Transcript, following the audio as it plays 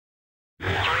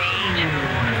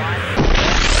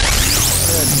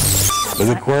But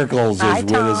the Quirkles is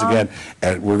with us again,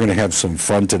 and we're going to have some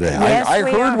fun today. Yes, I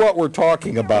heard what we're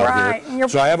talking about here,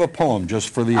 so I have a poem just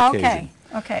for the occasion.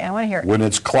 Okay, I want to hear it. When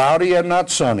it's cloudy and not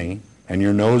sunny, and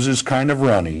your nose is kind of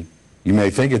runny, you may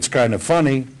think it's kind of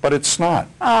funny, but it's snot.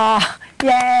 Yay!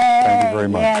 Thank you very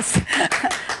much. Yes,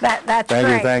 that's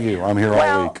great. Thank you. I'm here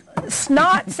all week.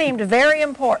 Snot seemed very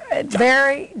important,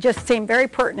 seemed very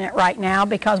pertinent right now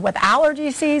because with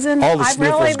allergy season, all the I've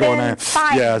really been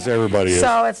fighting. Yes, everybody is.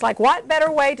 So it's like, what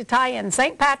better way to tie in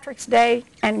St. Patrick's Day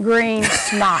and green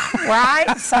snot,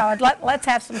 right? So let's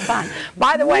have some fun.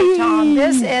 By the way, Tom,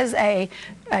 this is a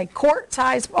quart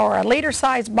size or a liter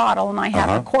size bottle, and I have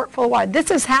a quart full of water.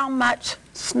 This is how much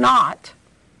snot,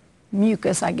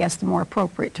 mucus, I guess the more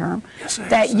appropriate term,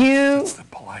 that you,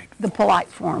 the polite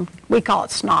form, we call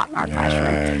it snot in our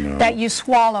classroom, that you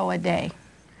swallow a day.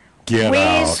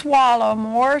 We swallow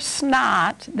more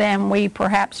snot than we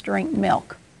perhaps drink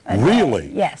milk a day.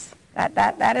 Really? Yes,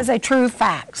 that is a true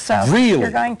fact. So really?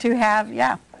 You're going to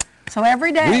have, so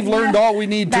every day. We've learned all we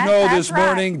need to know this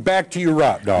morning. Back to you,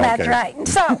 Rob. No, that's right. And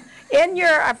so, in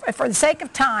your, for the sake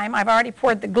of time, I've already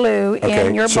poured the glue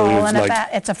in your bowl, and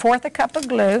it's a fourth a cup of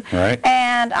glue. Right.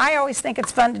 And I always think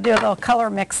it's fun to do a little color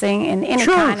mixing in any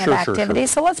kind of activity.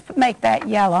 So let's make that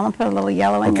yellow. I'm going to put a little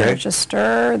yellow in there. Just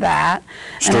stir that.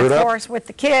 And of course, with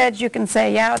the kids, you can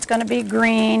say, yeah, it's going to be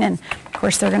green. And of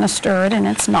course, they're going to stir it, and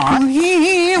it's not.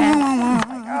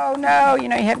 Oh no, you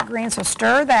have green, so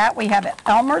stir that. We have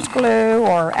Elmer's glue,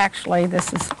 or actually,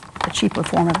 this is a cheaper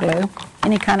form of glue.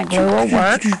 Any kind of glue will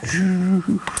work.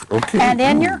 And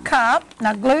in your cup,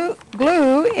 now glue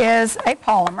is a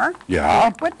polymer,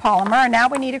 liquid polymer, and now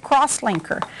we need a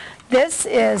cross-linker. This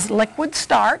is liquid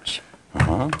starch.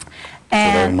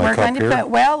 And we're going to put,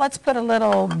 let's put a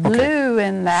little blue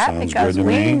in that because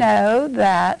we know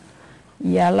that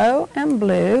yellow and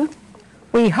blue,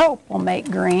 we hope will make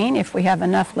green if we have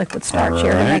enough liquid starch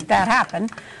here to make that happen.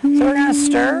 So we're going to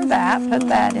stir that, put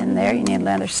that in there. You need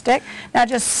another stick. Now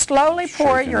just slowly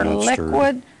pour your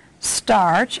liquid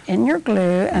starch in your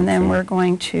glue, and then we're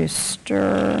going to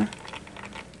stir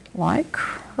like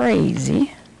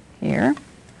crazy here.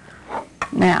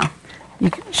 Now,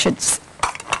 you should,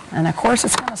 and of course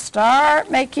it's going to start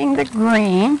making the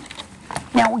green.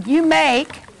 Now you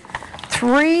make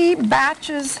 3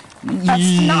 batches of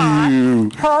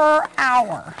snot per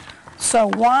hour. So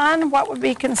what would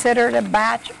be considered a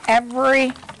batch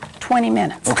every 20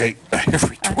 minutes. Okay,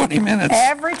 every 20 minutes.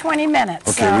 Every 20 minutes.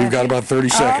 Okay, so we've got about 30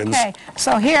 seconds. Okay,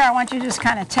 so here I want you to just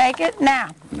kind of take it.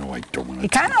 Now, no, I don't want to.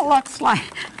 It kind of looks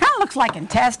like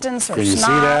intestines or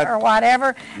snot or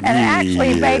whatever, and it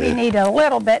actually maybe need a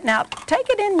little bit. Now, take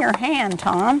it in your hand,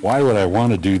 Tom. Why would I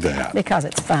want to do that? Because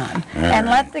it's fun. And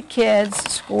let the kids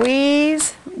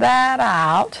squeeze that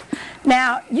out.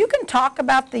 Now, you can talk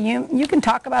about the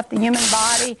human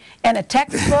body in a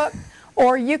textbook,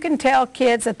 or you can tell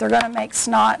kids that they're going to make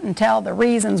snot and tell the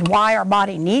reasons why our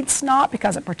body needs snot,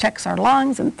 because it protects our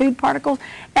lungs and food particles.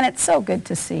 And it's so good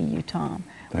to see you, Tom.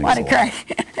 Thanks what a great.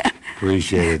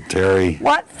 Appreciate it, Terry.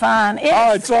 What fun.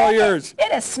 It's all yours.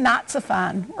 It is snots of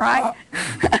fun, right?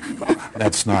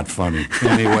 That's not funny.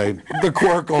 Anyway, the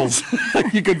Quirkles.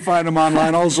 You can find them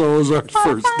online also,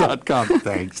 ozarksfirst.com.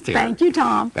 Thanks, Terry. Thank you,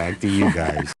 Tom. Back to you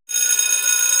guys.